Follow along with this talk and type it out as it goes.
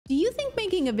Do you think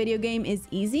making a video game is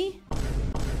easy?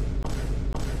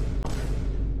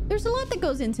 There's a lot that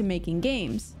goes into making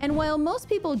games, and while most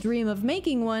people dream of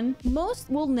making one, most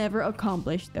will never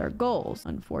accomplish their goals,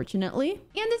 unfortunately. And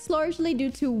it's largely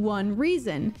due to one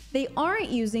reason: they aren't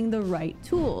using the right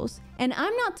tools. And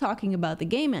I'm not talking about the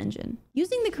game engine.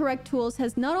 Using the correct tools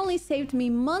has not only saved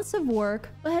me months of work,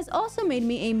 but has also made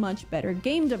me a much better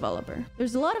game developer.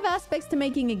 There's a lot of aspects to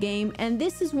making a game, and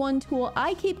this is one tool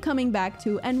I keep coming back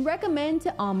to and recommend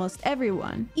to almost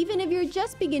everyone. Even if you're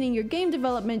just beginning your game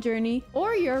development journey,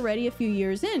 or you're already a few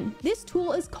years in. This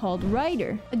tool is called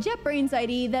Writer, a JetBrains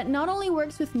IDE that not only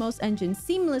works with most engines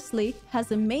seamlessly,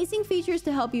 has amazing features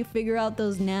to help you figure out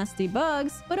those nasty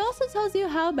bugs, but also tells you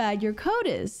how bad your code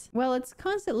is. Well, it's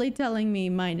constantly telling me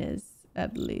mine is,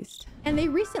 at least. And they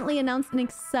recently announced an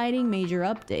exciting major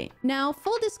update. Now,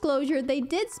 full disclosure, they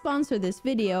did sponsor this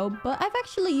video, but I've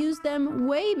actually used them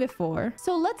way before.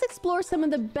 So let's explore some of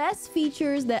the best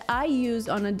features that I use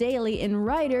on a daily in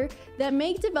Writer that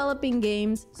make developing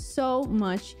games so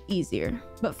much easier.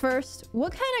 But first,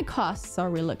 what kind of costs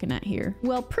are we looking at here?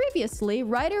 Well, previously,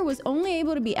 Writer was only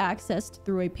able to be accessed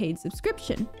through a paid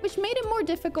subscription, which made it more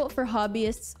difficult for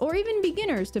hobbyists or even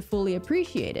beginners to fully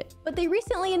appreciate it. But they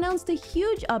recently announced a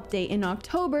huge update in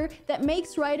October that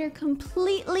makes Writer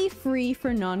completely free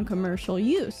for non-commercial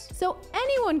use. So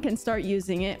anyone can start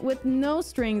using it with no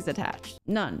strings attached.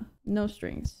 None. No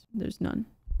strings. There's none.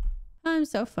 I'm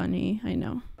so funny, I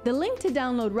know. The link to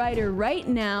download Writer right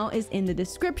now is in the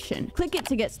description. Click it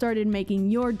to get started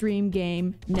making your dream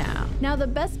game now. Now, the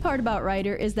best part about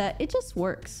Writer is that it just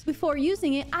works. Before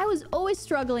using it, I was always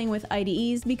struggling with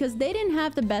IDEs because they didn't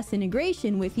have the best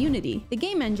integration with Unity, the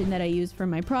game engine that I use for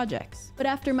my projects. But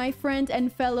after my friend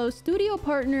and fellow studio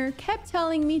partner kept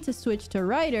telling me to switch to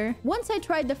Writer, once I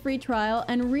tried the free trial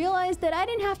and realized that I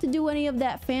didn't have to do any of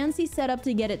that fancy setup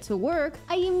to get it to work,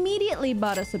 I immediately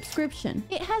bought a subscription.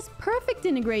 It has perfect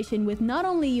integration with not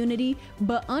only Unity,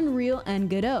 but Unreal and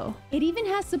Godot. It even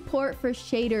has support for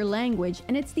shader language,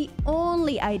 and it's the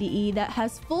only IDE that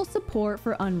has full support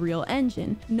for Unreal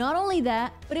Engine. Not only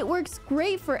that, but it works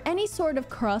great for any sort of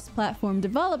cross-platform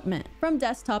development, from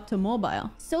desktop to mobile.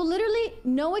 So literally,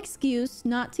 no excuse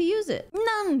not to use it.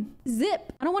 None!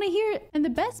 Zip! I don't want to hear it. And the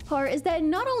best part is that it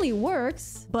not only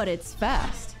works, but it's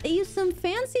fast. They use some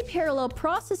fancy parallel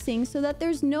processing so that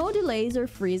there's no delays or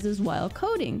freezes while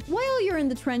coding. While you're in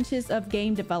the trenches of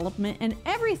game development and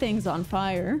everything's on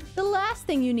fire, the last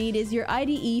thing you need is your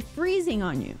IDE freezing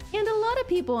on you. And a lot of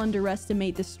people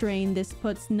underestimate the strain this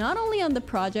puts not only on the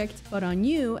project, but on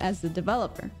you as the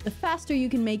developer. The faster you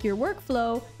can make your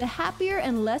workflow, the happier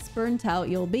and less burnt out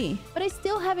you'll be. But I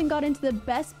still haven't got into the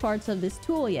best parts of this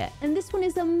tool yet, and this one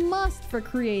is a must for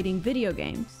creating video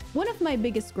games. One of my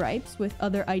biggest gripes with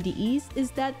other IDEs is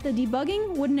that the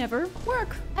debugging would never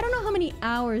work. I don't know how many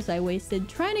hours I wasted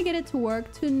trying to get it to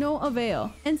work to no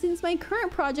avail. And since my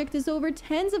current project is over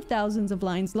tens of thousands of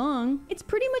lines long, it's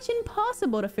pretty much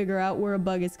impossible to figure out where a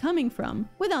bug is coming from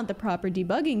without the proper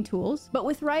debugging tools. But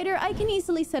with Writer, I can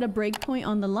easily set a breakpoint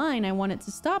on the line I want it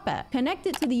to stop at, connect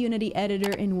it to the Unity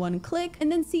editor in one click,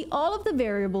 and then see all of the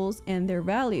variables and their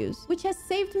values, which has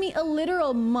saved me a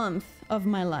literal month of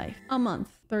my life. A month.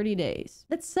 30 days.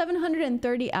 That's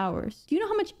 730 hours. Do you know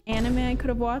how much anime I could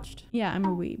have watched? Yeah, I'm a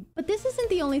weeb. But this isn't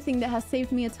the only thing that has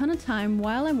saved me a ton of time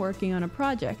while I'm working on a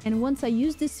project. And once I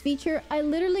used this feature, I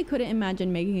literally couldn't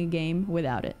imagine making a game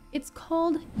without it. It's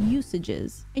called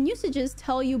usages. And usages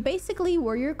tell you basically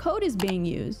where your code is being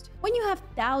used. When you have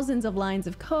thousands of lines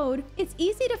of code, it's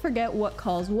easy to forget what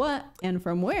calls what and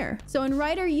from where. So in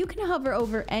Writer, you can hover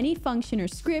over any function or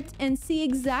script and see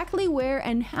exactly where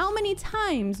and how many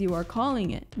times you are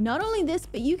calling it. Not only this,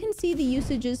 but you can see the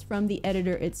usages from the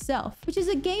editor itself, which is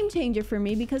a game changer for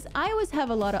me because I always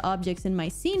have a lot of objects in my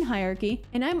scene hierarchy,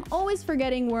 and I'm always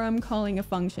forgetting where I'm calling a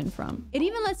function from. It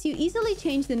even lets you easily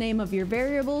change the name of your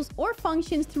variables or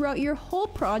functions throughout your whole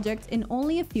project in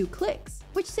only a few clicks,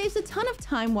 which saves a ton of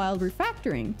time while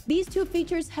refactoring. These two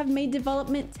features have made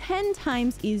development 10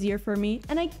 times easier for me,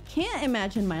 and I can't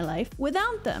imagine my life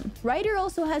without them. Writer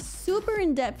also has super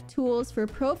in-depth tools for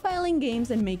profiling games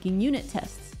and making unit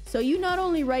tests. So you not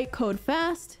only write code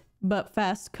fast, but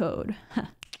fast code.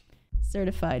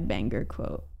 Certified banger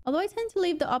quote. Although I tend to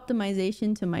leave the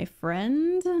optimization to my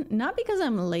friend, not because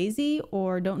I'm lazy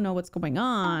or don't know what's going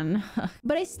on,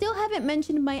 but I still haven't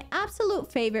mentioned my absolute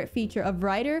favorite feature of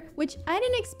Writer, which I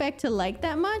didn't expect to like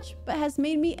that much, but has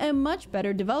made me a much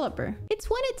better developer. It's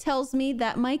when it tells me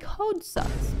that my code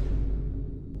sucks.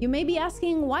 You may be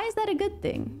asking, why is that a good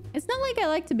thing? It's not like I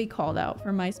like to be called out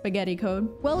for my spaghetti code.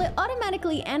 Well, it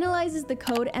automatically analyzes the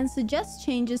code and suggests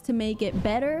changes to make it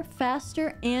better,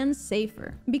 faster, and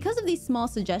safer. Because of these small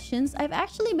suggestions, I've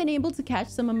actually been able to catch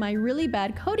some of my really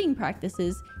bad coding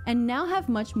practices and now have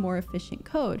much more efficient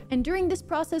code. And during this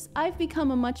process, I've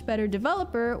become a much better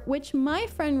developer, which my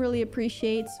friend really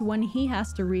appreciates when he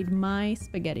has to read my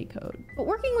spaghetti code. But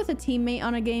working with a teammate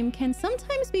on a game can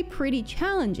sometimes be pretty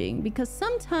challenging because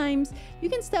sometimes you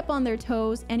can step on their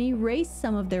toes and erase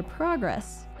some of their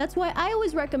progress. That's why I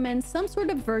always recommend some sort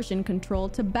of version control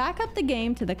to back up the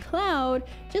game to the cloud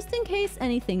just in case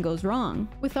anything goes wrong.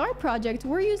 With our project,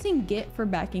 we're using Git for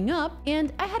backing up,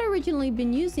 and I had originally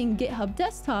been using GitHub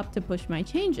Desktop to push my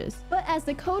changes. But as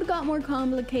the code got more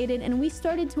complicated and we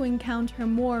started to encounter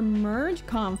more merge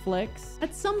conflicts,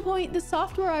 at some point the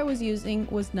software I was using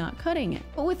was not cutting it.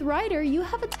 But with Writer, you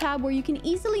have a tab where you can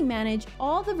easily manage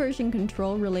all the version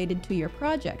control related to your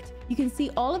project. You can see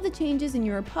all of the changes in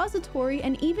your repository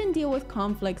and even deal with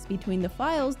conflicts between the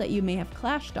files that you may have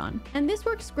clashed on. And this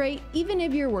works great even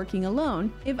if you're working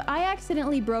alone. If I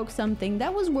accidentally broke something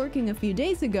that was working a few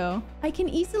days ago, I can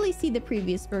easily see the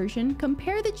previous version,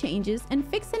 compare the changes, and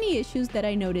fix any issues that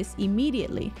I notice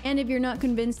immediately. And if you're not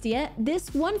convinced yet,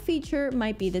 this one feature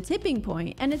might be the tipping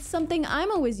point, and it's something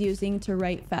I'm always using to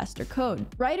write faster code.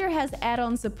 Writer has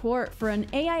add-on support for an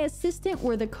AI assistant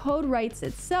where the code writes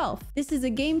itself. This is a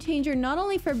game changer not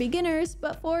only for beginners,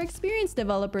 but for experienced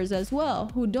developers as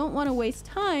well, who don't want to waste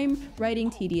time writing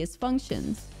tedious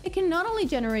functions. It can not only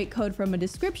generate code from a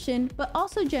description, but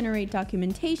also generate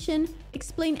documentation,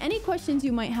 explain any questions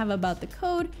you might have about the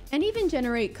code, and even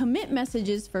generate commit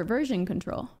messages for version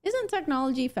control. Isn't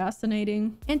technology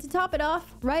fascinating? And to top it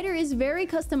off, Writer is very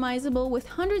customizable with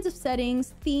hundreds of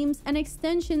settings, themes, and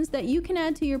extensions that you can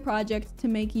add to your project to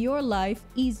make your life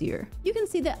easier. You can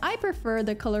see that I prefer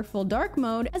the colorful dark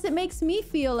mode as it makes me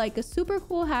feel like a super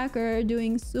cool hacker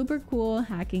doing super cool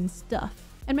hacking stuff.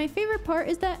 And my favorite part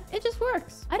is that it just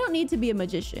works. I don't need to be a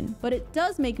magician, but it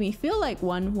does make me feel like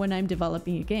one when I'm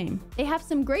developing a game. They have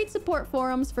some great support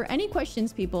forums for any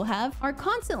questions people have, are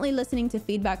constantly listening to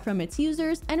feedback from its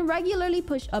users, and regularly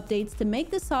push updates to make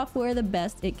the software the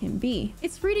best it can be.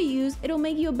 It's free to use, it'll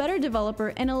make you a better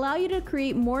developer and allow you to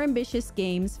create more ambitious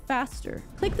games faster.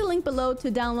 Click the link below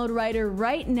to download Writer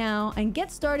right now and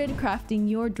get started crafting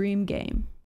your dream game.